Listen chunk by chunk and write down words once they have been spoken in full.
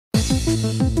Hey,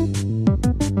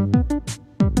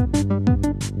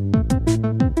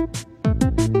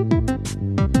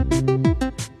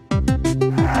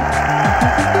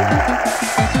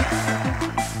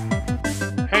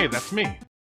 that's me.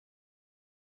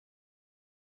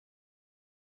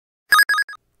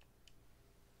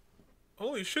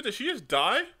 Holy shit, did she just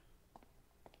die?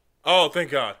 Oh,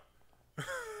 thank God.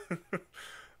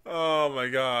 Oh my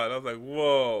God. I was like,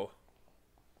 whoa.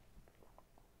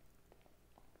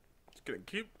 Just gonna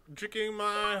keep drinking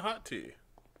my hot tea.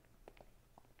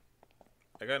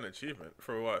 I got an achievement.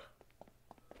 For what?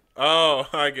 Oh,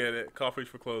 I get it. Coffee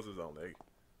for closes only.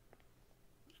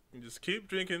 You just keep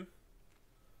drinking.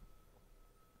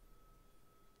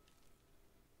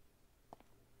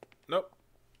 Nope.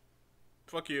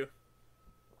 Fuck you.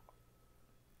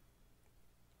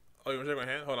 Oh, you wanna shake my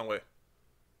hand? Hold on, wait.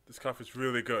 This coffee's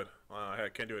really good. I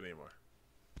can't do it anymore.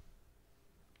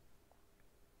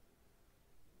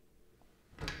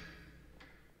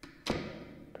 It's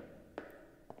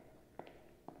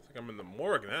like I'm in the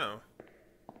morgue now.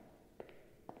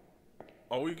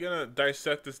 Are we gonna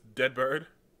dissect this dead bird?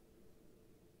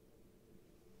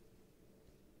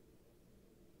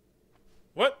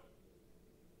 What?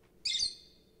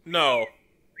 No.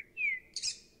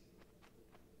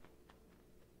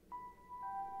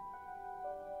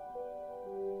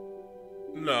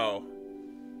 No.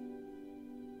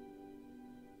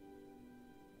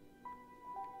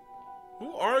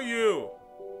 Who are you?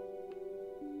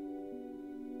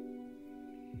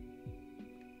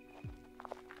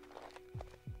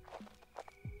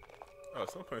 Oh,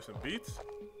 someone playing some beats.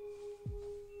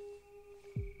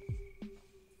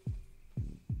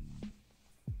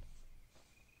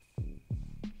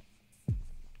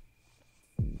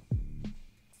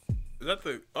 Is that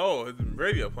the... Oh, it's the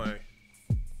radio playing.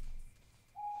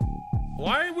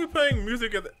 Why are we playing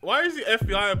music at the... Why is the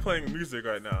FBI playing music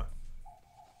right now?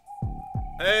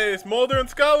 Hey, it's Mulder and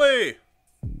Scully!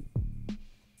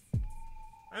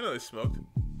 I know they smoked.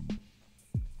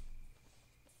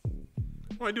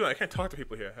 What am I doing? I can't talk to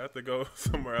people here. I have to go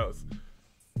somewhere else.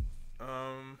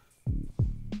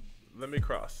 Let me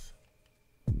cross.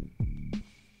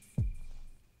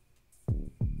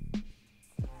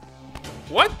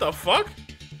 What the fuck?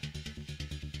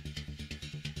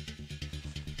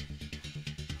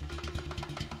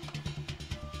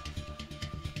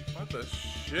 What the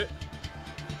shit?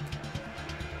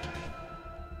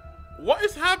 What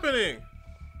is happening?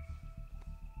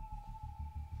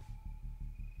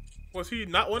 Was he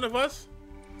not one of us?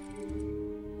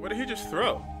 What did he just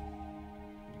throw?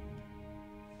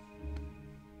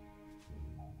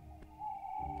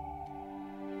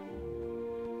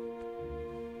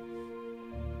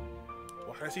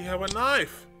 Why does he have a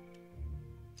knife?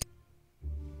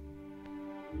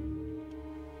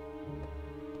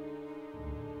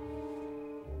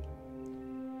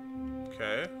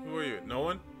 Okay, who are you? No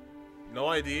one? No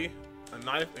ID? A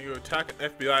knife and you attack an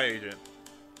FBI agent.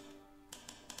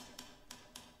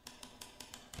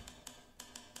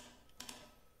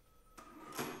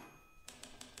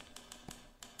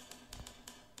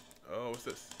 Oh, what's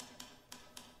this?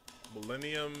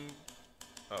 Millennium...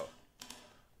 Oh.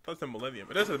 That's a Millennium.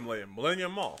 It is a Millennium.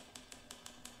 Millennium Mall.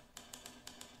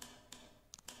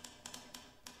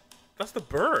 That's the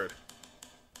bird.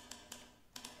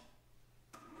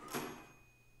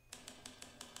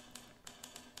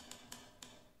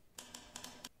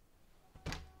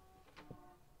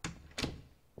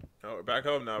 Oh, we're back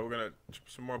home now. We're gonna chip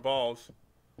some more balls.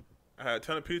 I had a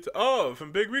ton of pizza. Oh,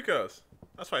 from Big Rico's.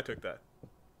 That's why I took that.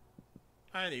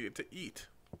 I needed to eat.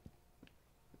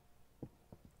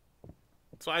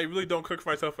 So I really don't cook for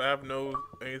myself. I have no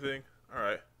anything.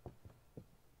 Alright.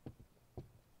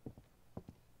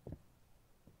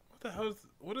 What the hell is...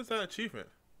 What is that achievement?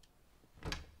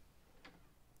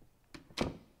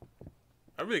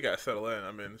 I really gotta settle in.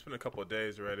 I mean, it's been a couple of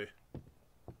days already.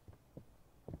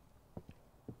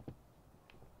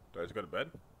 Do I just go to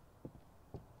bed?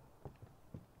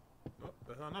 Oh,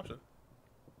 that's not an option.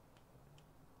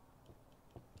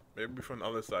 Maybe from the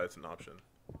other side it's an option.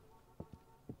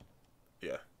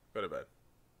 Yeah, go to bed.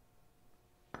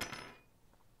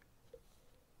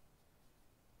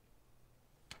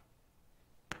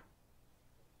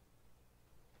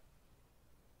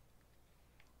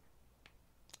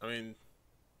 I mean,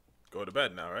 go to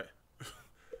bed now, right?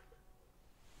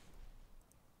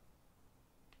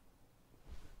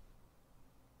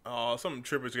 Oh, something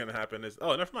tripper's gonna happen. Is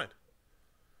oh, never mind.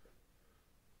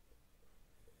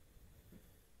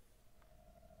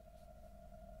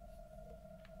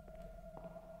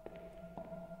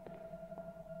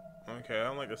 Okay, I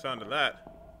don't like the sound of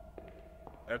that.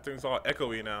 Everything's all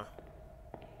echoey now.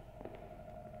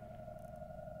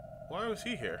 Why was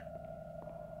he here?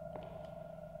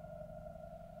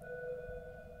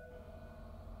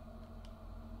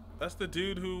 That's the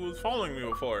dude who was following me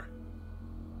before.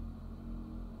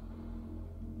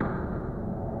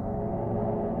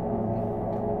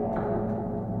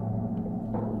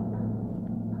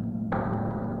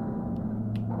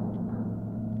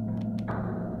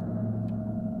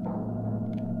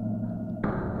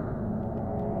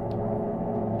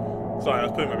 Sorry, I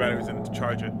was putting my batteries in to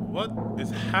charge it. What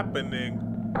is happening?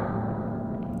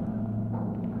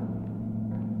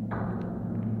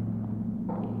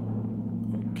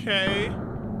 Okay.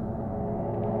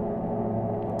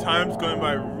 Time's going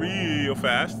by real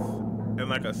fast in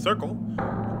like a circle. It's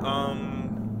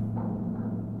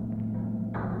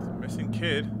a missing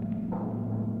kid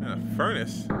and a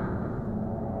furnace.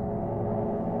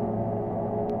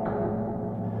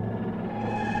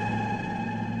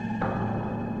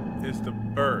 Is the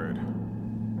bird.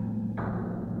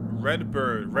 Red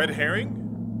bird. Red herring?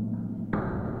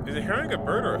 Is a herring a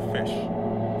bird or a fish?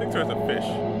 I think there's a fish.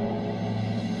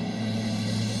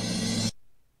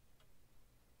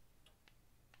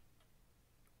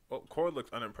 Well, Cord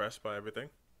looks unimpressed by everything.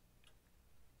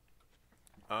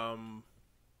 You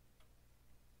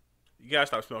gotta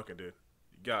stop smoking, dude.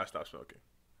 You gotta stop smoking.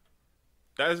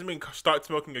 That doesn't mean start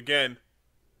smoking again.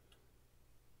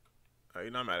 You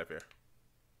know I'm out of here.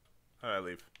 How did I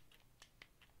leave?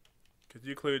 Because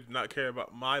you clearly do not care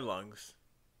about my lungs.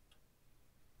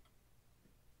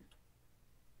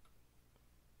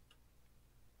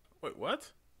 Wait,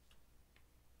 what?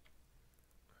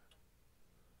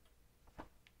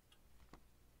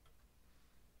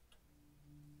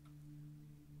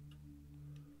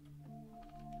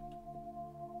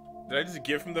 Did I just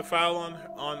give him the file on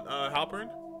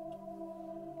Halpern?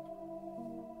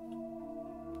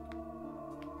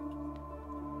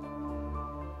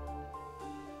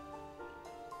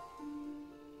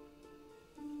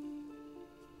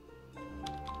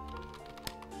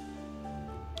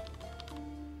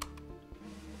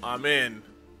 I'm in.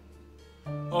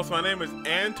 Oh, so my name is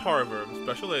Anne Tarver. I'm a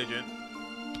special agent.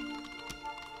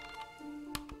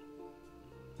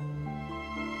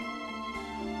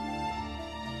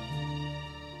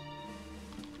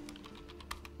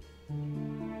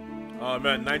 Oh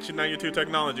man, 1992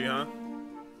 technology, huh?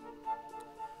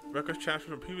 Records transferred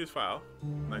from previous file.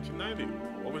 1990.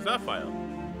 What was that file?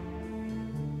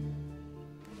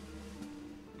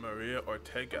 Maria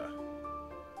Ortega.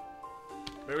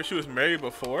 Maybe she was married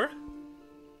before?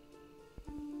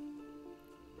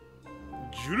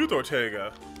 Judith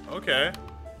Ortega. Okay.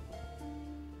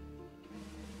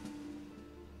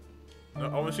 No,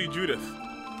 I want to see Judith.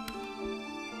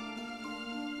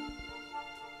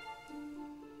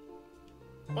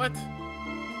 What?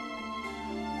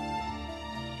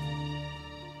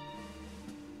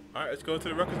 Alright, let's go to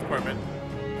the records department.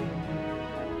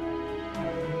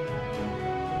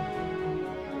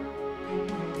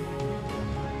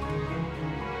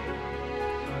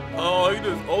 Oh, you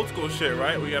do this old school shit,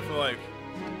 right? We have to like...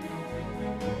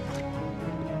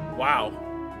 Wow.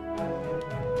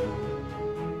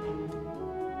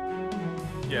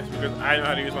 Yes, because I know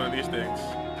how to use one of these things.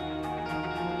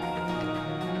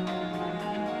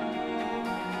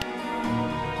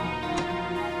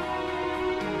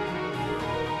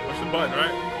 Push the button,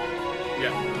 right?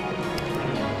 Yeah.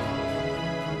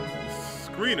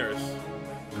 Screeners.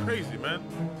 Crazy, man.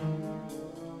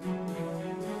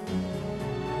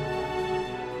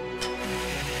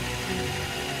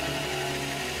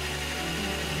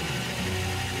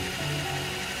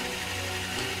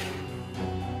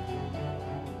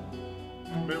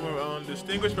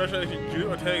 Distinguished Special Agent Judith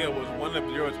Ortega was one of the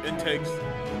Bureau's intakes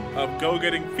of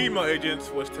go-getting female agents,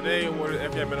 was today awarded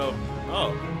FBI Medal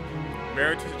of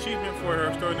Meritorious Achievement for her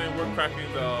extraordinary work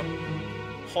cracking the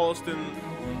Holston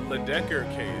Ledecker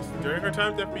case. During her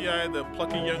time at the FBI, the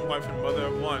plucky young wife and mother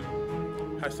of one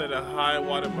has set a high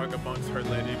watermark amongst her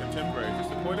lady contemporaries.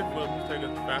 The supportive film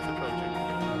Ortega's fast approaching.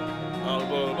 Blah,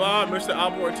 blah, blah. Mr.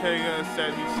 Albert Ortega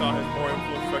said he saw his more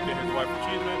influence affecting his wife's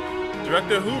achievement.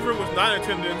 Director Hoover was not in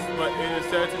attendance, but it is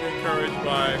said to be encouraged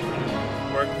by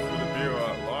work for the Bureau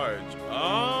at large.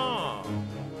 Oh.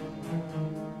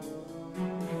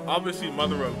 Obviously,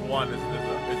 Mother of One is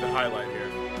a highlight here.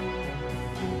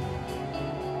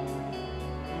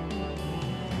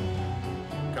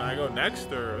 Can I go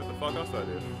next, or what the fuck else do I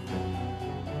do?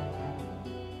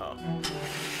 Oh.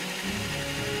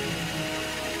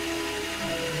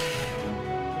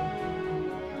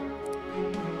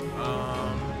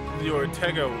 The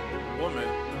Ortega woman.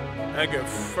 I get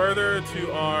further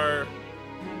to our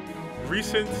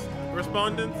recent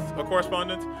respondents or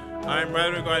correspondence. I am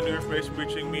writing regarding new information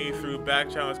reaching me through back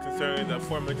channels concerning the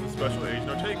aforementioned Special Agent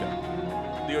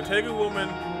Ortega. The Ortega woman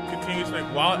continues to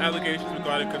make wild allegations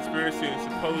regarding conspiracy and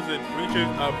supposed breaches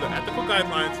of the ethical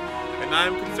guidelines, and I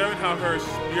am concerned how her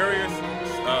spurious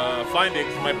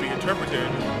findings might be interpreted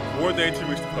were they to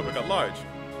reach the public at large.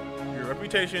 Your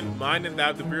reputation, mine, and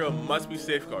that of the Bureau must be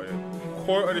safeguarded.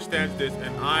 Court understands this,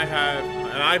 and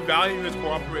I value his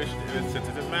cooperation in this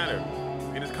sensitive matter.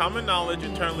 It is common knowledge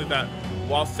internally that,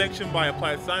 while sanctioned by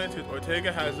applied scientists,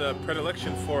 Ortega has a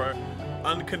predilection for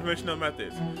unconventional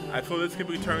methods. I feel this can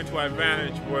be turned to our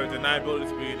advantage were deniability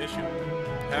to be an issue.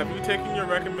 Have you taken your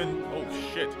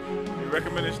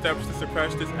recommended steps to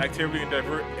suppress this activity and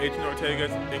divert Agent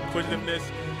Ortega's inquisitiveness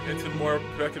into more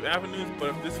productive avenues? But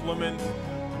if this woman's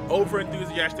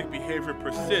over-enthusiastic behavior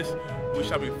persists, we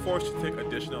shall be forced to take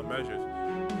additional measures.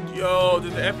 Yo,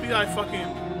 did the FBI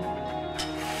fucking...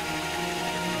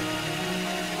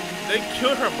 They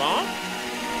killed her mom?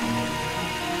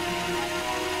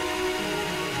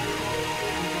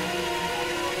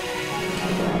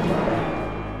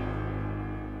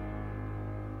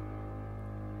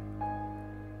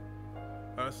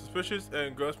 Suspicious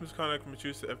and gross misconduct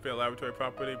misuse of FBI laboratory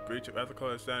property, breach of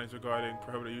ethical standards regarding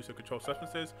prohibited use of controlled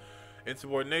substances,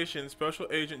 insubordination, Special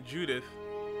Agent Judith.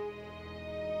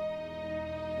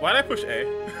 Why'd I push A?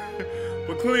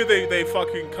 But clearly they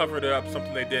fucking covered it up,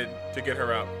 something they did to get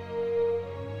her out.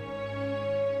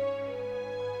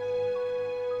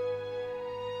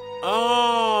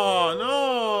 Oh,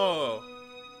 no!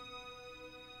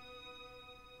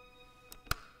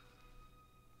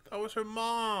 That was her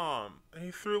mom. And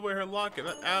he threw away her locket,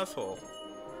 that asshole.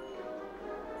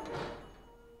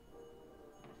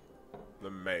 The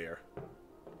mayor.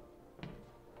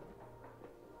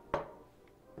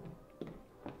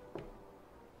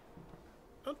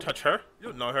 Don't touch her. You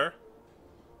don't know her.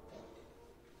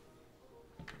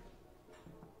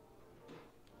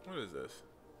 What is this?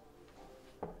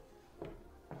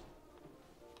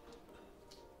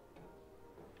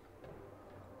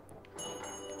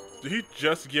 Did he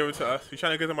just give it to us? He's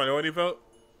trying to get the minority vote?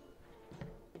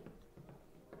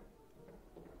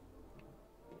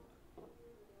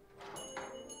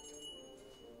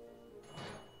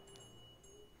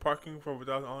 Parking for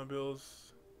without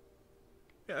automobiles.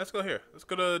 Yeah, let's go here. Let's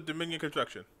go to Dominion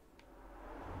Construction.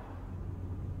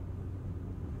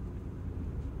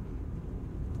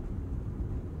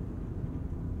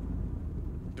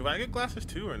 Do I get glasses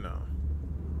too or no?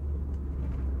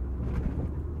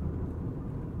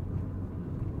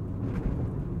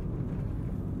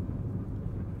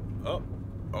 Oh,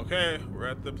 okay, we're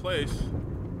at the place.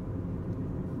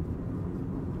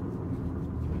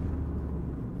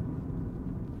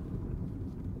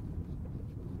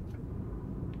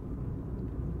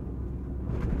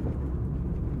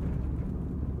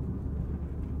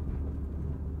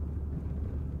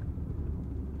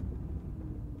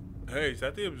 Hey, is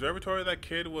that the observatory that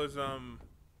kid was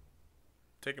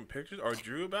taking pictures or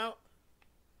drew about?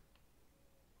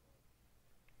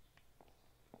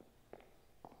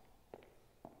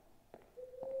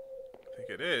 I think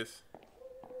it is.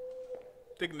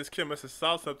 Thinking this kid must have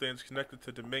saw something that's connected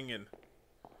to Dominion.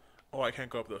 Oh, I can't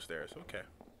go up those stairs. Okay.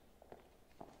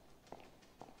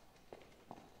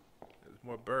 There's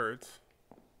more birds.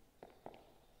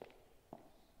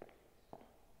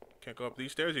 Can't go up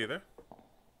these stairs either.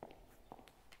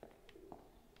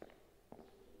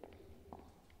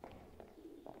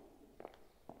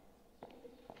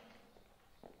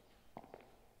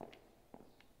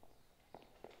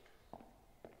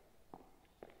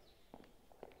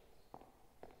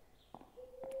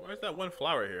 Where's that one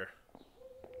flower here?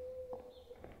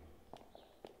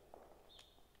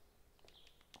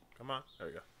 Come on, there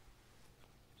we go.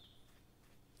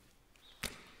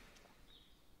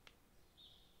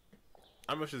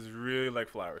 I must just really like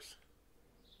flowers.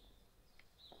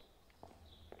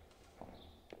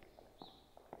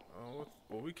 Oh,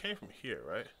 well, we came from here,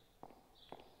 right?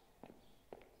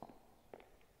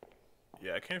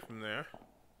 Yeah, I came from there.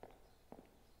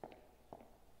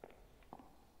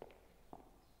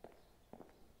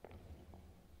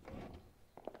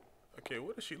 Okay,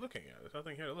 what is she looking at? There's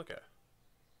nothing here to look at.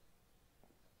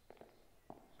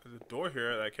 There's a door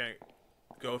here that I can't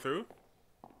go through.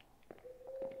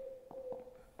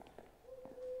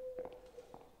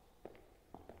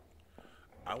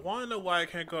 I want to know why I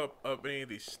can't go up any of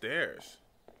these stairs.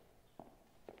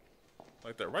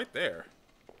 Like, they're right there.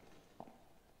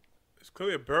 There's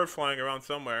clearly a bird flying around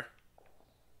somewhere.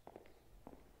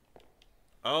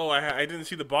 Oh, I didn't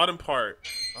see the bottom part.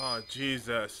 Oh,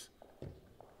 Jesus.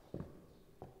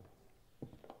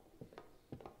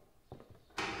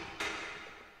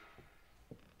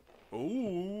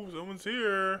 Ooh, one's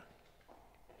here.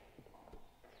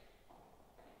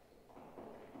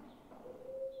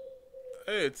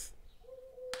 Hey, it's...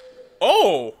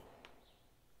 Oh!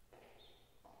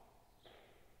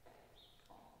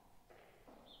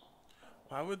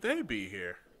 Why would they be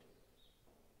here?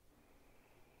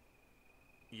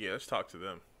 Yeah, let's talk to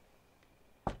them.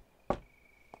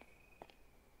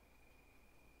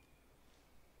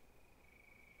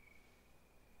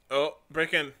 Oh,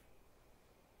 break in.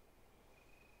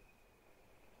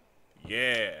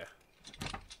 Yeah.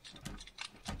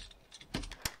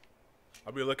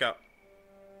 I'll be a lookout.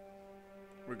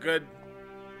 We're good.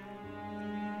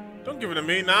 Don't give it to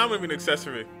me. Nah, I'm gonna be an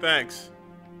accessory. Thanks.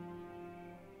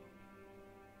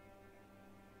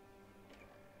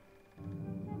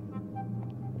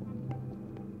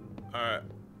 Alright.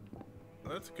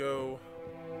 Let's go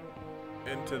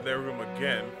into their room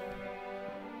again.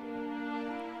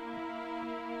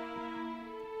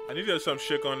 I need to have some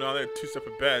shit going on there. 2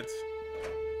 separate beds.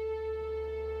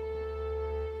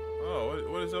 Oh,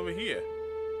 what is over here?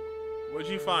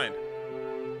 What'd you find?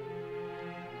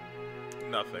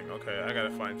 Nothing. Okay, I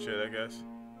gotta find shit, I guess.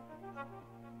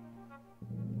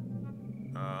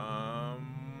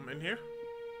 In here?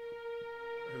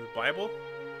 His Bible?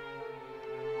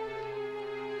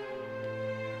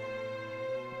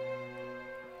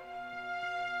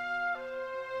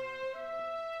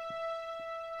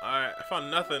 Alright, I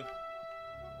found nothing.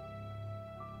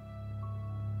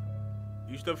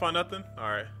 You still find nothing?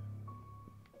 Alright.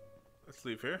 Let's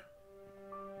leave here.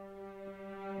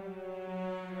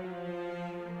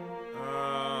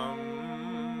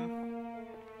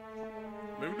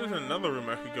 Maybe there's another room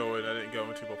I could go in I didn't go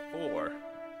into before.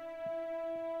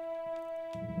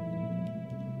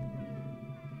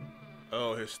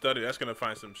 Oh, his study. That's gonna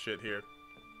find some shit here.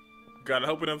 God, I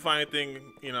hope we don't find anything,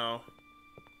 you know,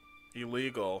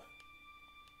 illegal,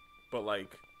 but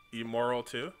like immoral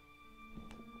too.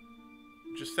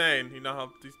 Just saying, you know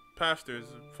how these pastors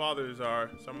and fathers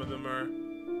are. Some of them are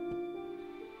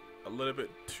a little bit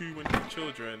too into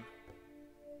children.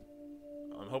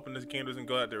 I'm hoping this game doesn't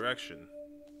go that direction.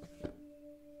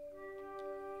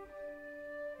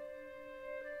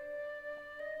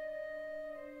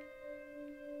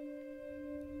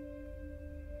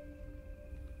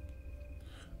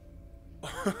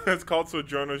 It's called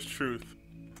Sojourner's Truth.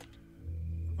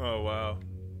 Oh, wow.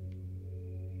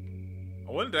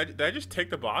 I wonder, did I just take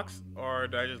the box? Or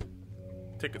did I just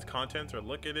take its contents or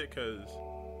look at it? Because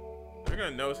they're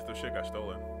going to notice if the shit got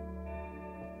stolen.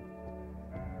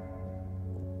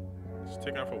 Just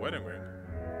taking off a wedding ring.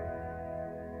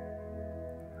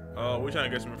 Oh, we're trying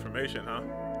to get some information, huh?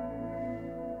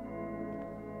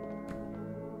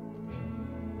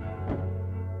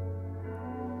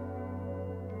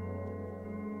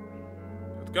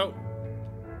 Let's go.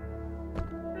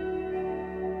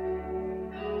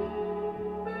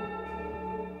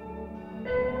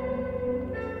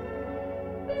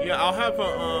 Yeah, I'll have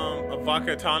a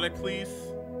vodka tonic, please.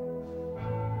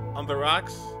 On the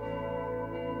rocks.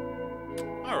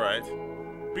 Alright.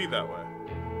 Be that way.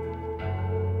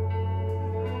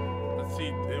 Let's see,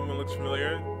 anyone looks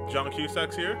familiar? John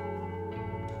Cusack's here.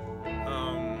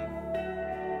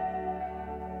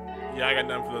 Yeah, I got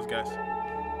none for those guys.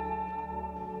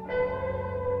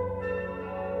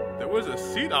 There was a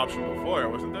seat option before,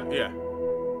 wasn't there? Yeah.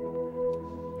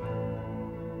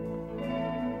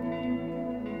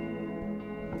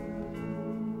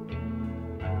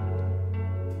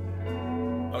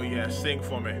 Oh yeah, sing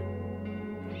for me.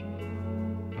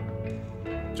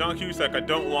 John Cusack, I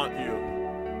don't want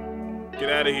you. Get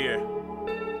out of here.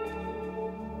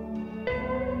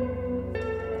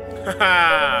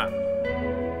 Haha.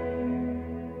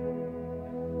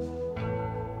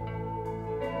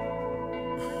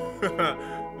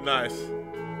 Nice.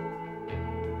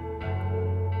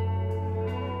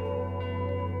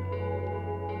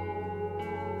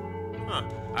 Huh.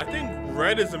 I think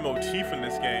red is a motif in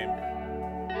this game.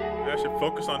 Maybe I should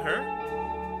focus on her.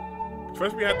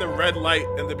 First we had the red light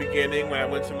in the beginning when I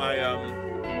went to my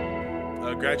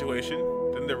graduation.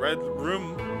 Then the red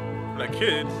room when I was a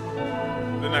kid.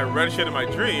 Then that red shit in my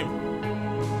dream.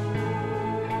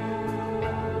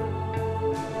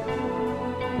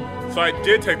 So I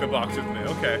did take the box with me.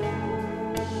 Okay.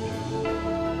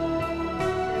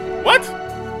 What?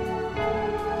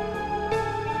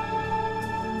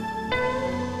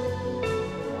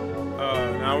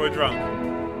 Now we're drunk.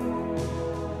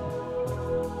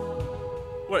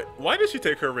 Wait, why did she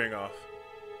take her ring off?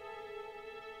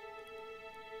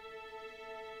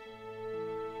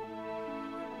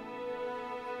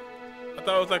 I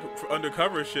thought it was like for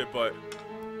undercover shit, but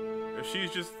if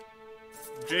she's just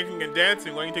drinking and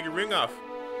dancing, why don't you take your ring off?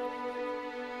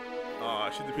 Aw,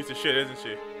 she's a piece of shit, isn't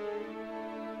she?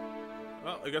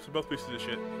 Well, I guess we're both pieces of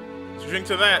shit. Let's drink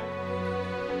to that.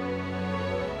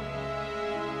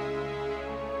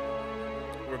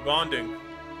 We're bonding.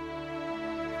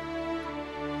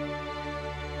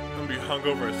 I'm gonna be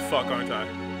hungover as fuck, aren't I?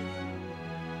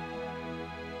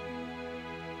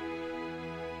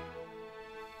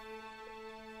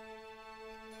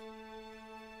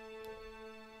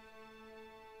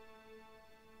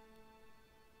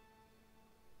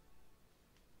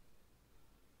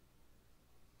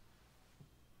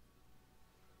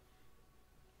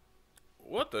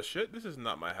 What the shit? This is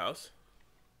not my house.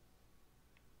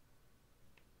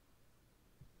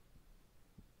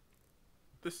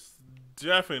 This is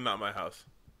definitely not my house.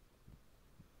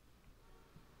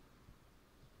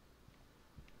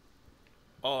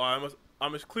 Oh, I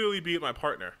must clearly be my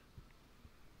partner.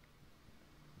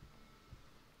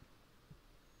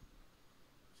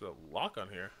 There's a lock on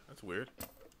here. That's weird.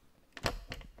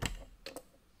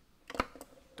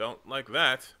 Don't like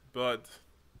that, but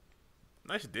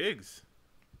nice digs.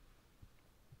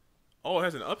 Oh, it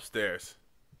has an upstairs.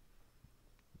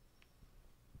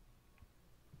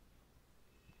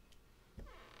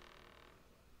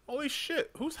 Holy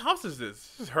shit. Whose house is this?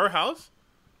 This is her house?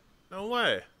 No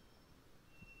way.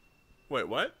 Wait,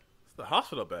 what? It's the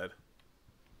hospital bed.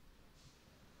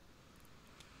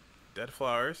 Dead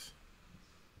flowers.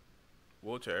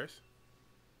 Wheelchairs.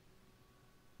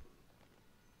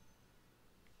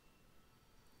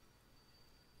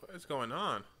 What is going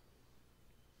on?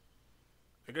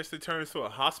 I guess they turned this into a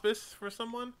hospice for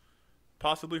someone?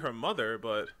 Possibly her mother,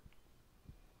 but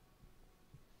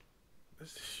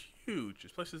this is huge.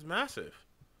 This place is massive.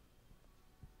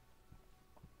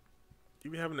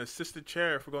 You even have an assisted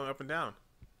chair for going up and down.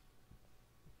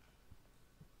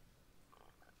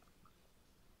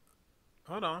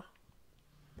 Hold on.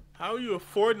 How are you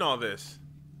affording all this?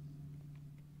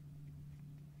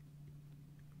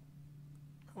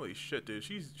 Holy shit, dude.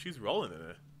 She's rolling in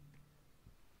it.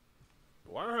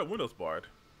 Why are her windows barred?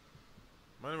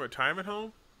 Am I in a retirement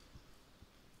home?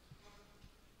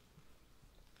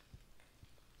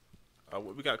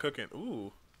 What we got cooking?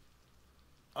 Ooh.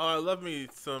 Oh, I love me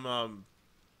some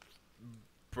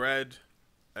bread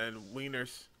and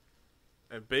wieners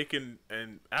and bacon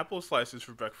and apple slices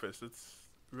for breakfast. It's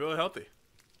really healthy.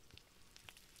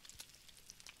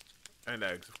 And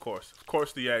eggs, of course. Of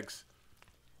course, the eggs.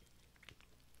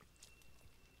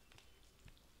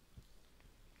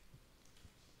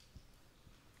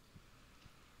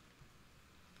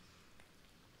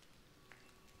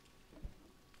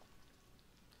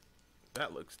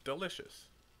 That looks delicious.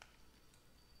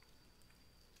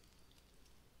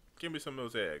 Give me some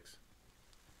of those eggs.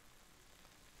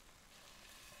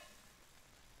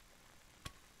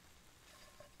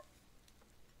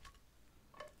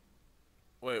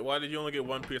 Wait, why did you only get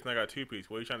one piece and I got two pieces?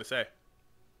 What are you trying to say?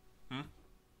 Hmm?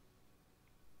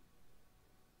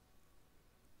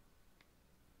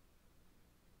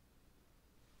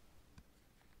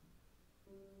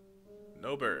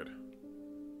 No bird.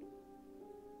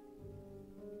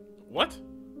 What?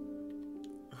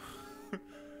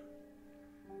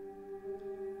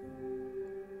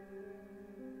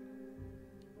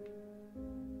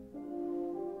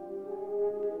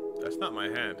 That's not my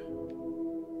hand.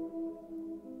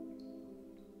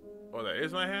 Oh, that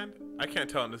is my hand? I can't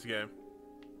tell in this game.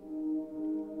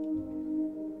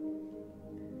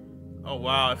 Oh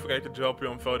wow, I forgot to develop your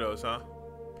own photos, huh?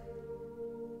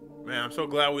 Man, I'm so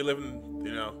glad we live in,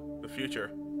 you know, the future.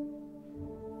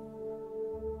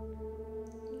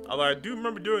 Although I do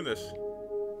remember doing this.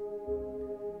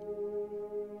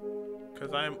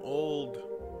 Because I am old.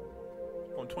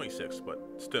 Well, I'm 26, but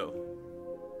still.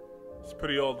 It's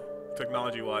pretty old,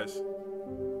 technology-wise.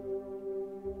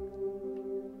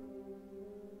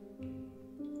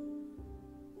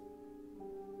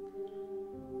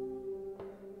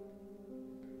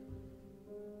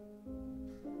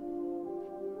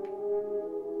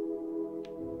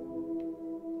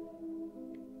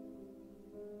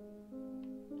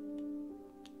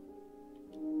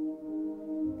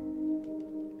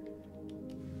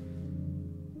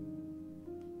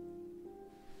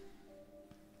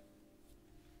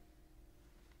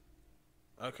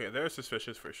 Okay, they're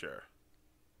suspicious for sure.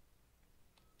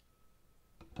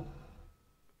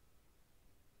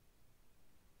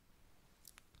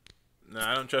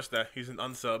 Nah, I don't trust that. He's an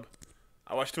unsub.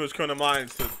 I watch too much Criminal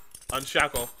Minds to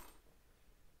unshackle.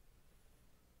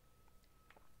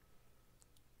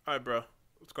 Alright, bro.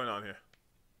 What's going on here?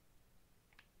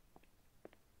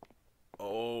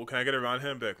 Oh, can I get around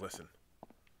him? Be like, listen.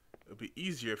 It would be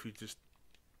easier if you just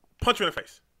punch me in the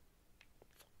face.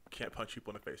 Can't punch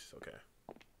people in the face. Okay.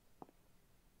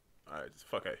 Alright,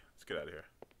 fuck it. Let's get out of here.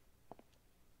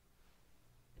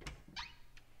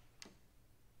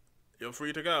 You're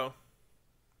free to go.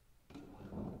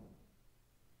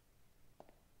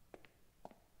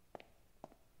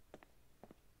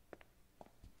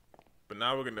 But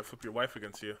now we're gonna flip your wife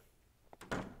against you.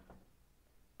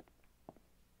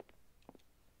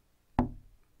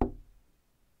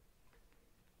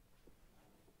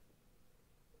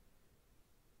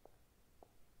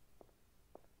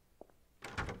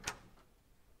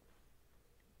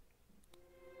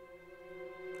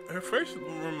 Her face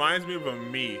reminds me of a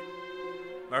Mii.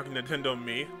 Like a Nintendo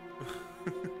Mii.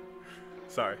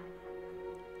 Sorry.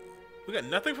 We got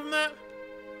nothing from that?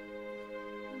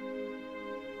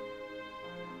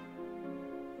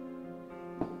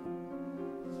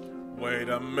 Wait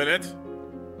a minute.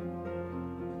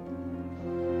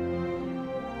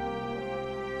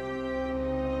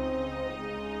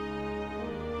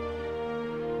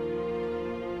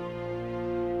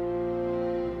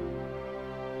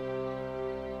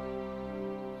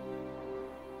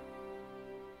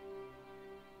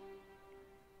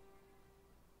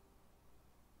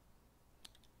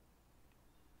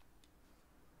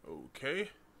 Okay.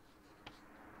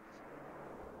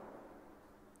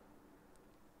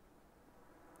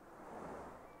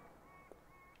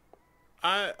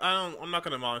 I'm not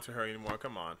gonna monitor her anymore.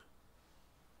 Come on.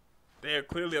 They are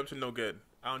clearly up to no good.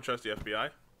 I don't trust the FBI.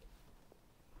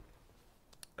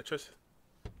 I trust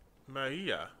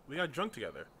Maria. We got drunk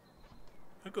together.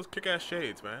 Look at those kick-ass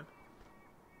shades, man.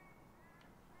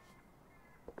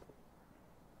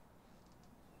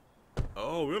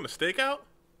 Oh, we're on a stakeout?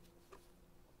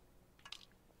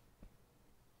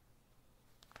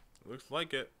 Looks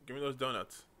like it. Give me those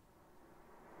donuts.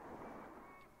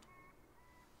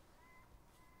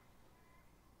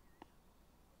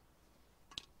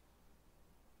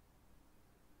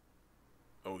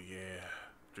 Oh yeah.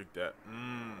 Drink that.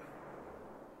 Mmm.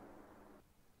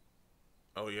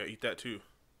 Oh yeah, eat that too.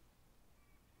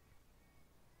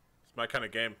 It's my kind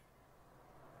of game.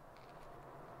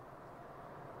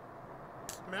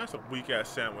 Man, that's a weak ass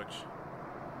sandwich.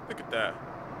 Look at that.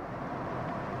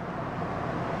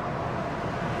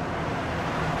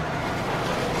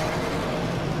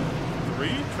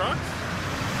 Three trucks?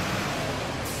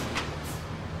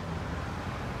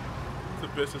 It's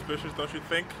a bit suspicious, don't you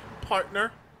think,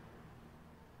 partner?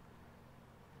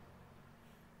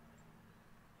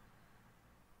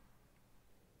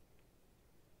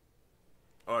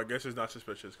 Oh, I guess it's not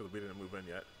suspicious because we didn't move in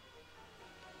yet.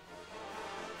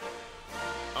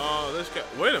 Oh, this guy.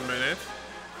 Wait a minute.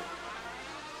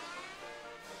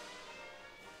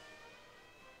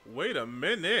 Wait a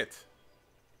minute.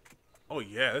 Oh,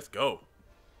 yeah, let's go.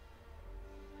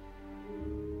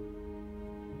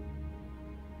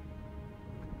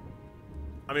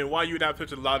 I mean, why you'd have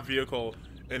such a loud vehicle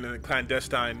in a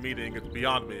clandestine meeting is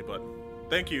beyond me, but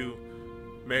thank you,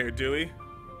 Mayor Dewey.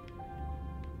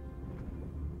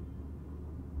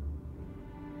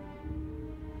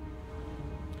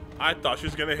 I thought she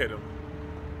was gonna hit him.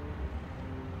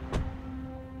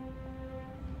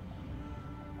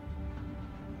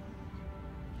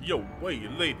 Yo, wait,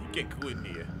 lady, get cool in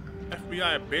here.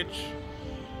 FBI, bitch.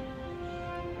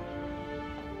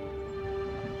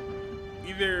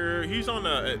 Either he's on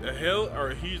a hill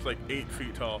or he's like 8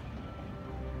 feet tall.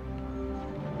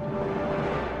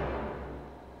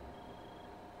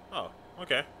 Oh,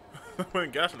 okay. I'm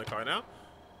putting gas in the car now.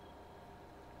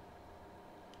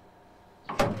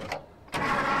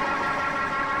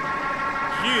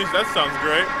 Jeez, that sounds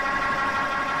great.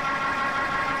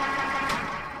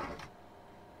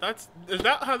 Is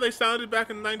that how they sounded back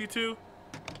in '92?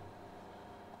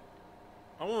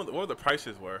 I wonder what the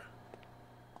prices were.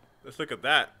 Let's look at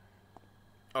that.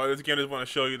 Oh, this game just want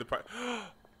to show you the price.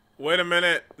 Wait a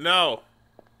minute. No.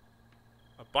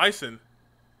 A bison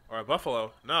or a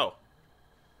buffalo. No.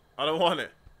 I don't want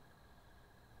it.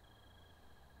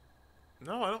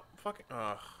 No, I don't fucking.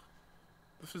 Ugh.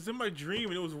 This was in my dream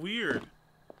and it was weird.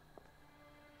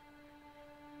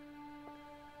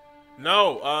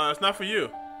 No, it's not for you.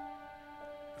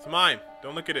 It's mine.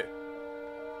 Don't look at it.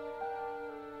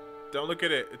 Don't look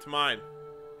at it. It's mine.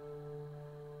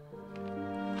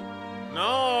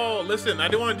 No, listen, I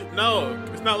didn't want to. No,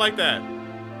 it's not like that.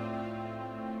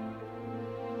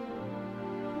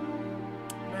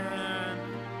 Man.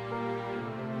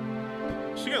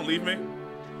 She gonna leave me.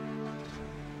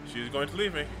 She's going to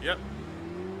leave me. Yep.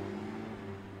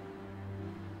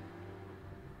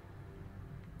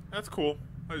 That's cool.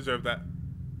 I deserve that.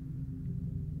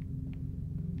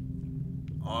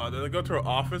 Oh, did I go to her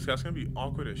office? That's gonna be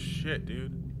awkward as shit,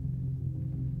 dude.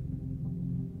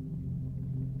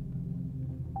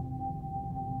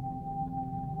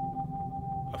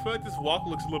 feel like this walk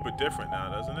looks a little bit different now,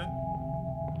 doesn't it?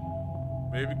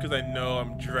 Maybe because I know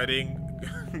I'm dreading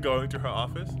going to her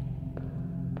office.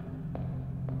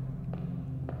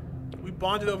 We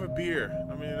bonded over beer.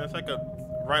 I mean, that's like a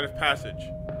rite of passage.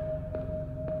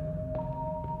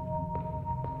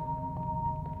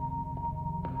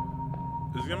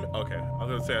 Is it gonna be, okay, I was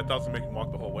gonna say, I thought it was gonna make him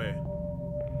walk the whole way.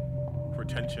 For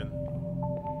tension.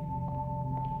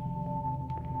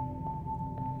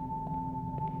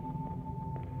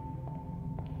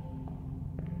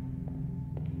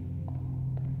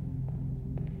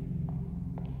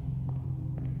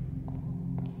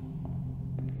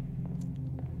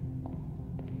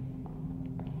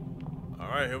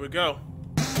 Alright, here we go.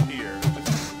 Here.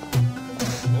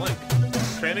 Just blank.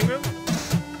 Training room?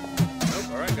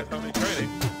 Nope, alright, guess how many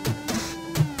training?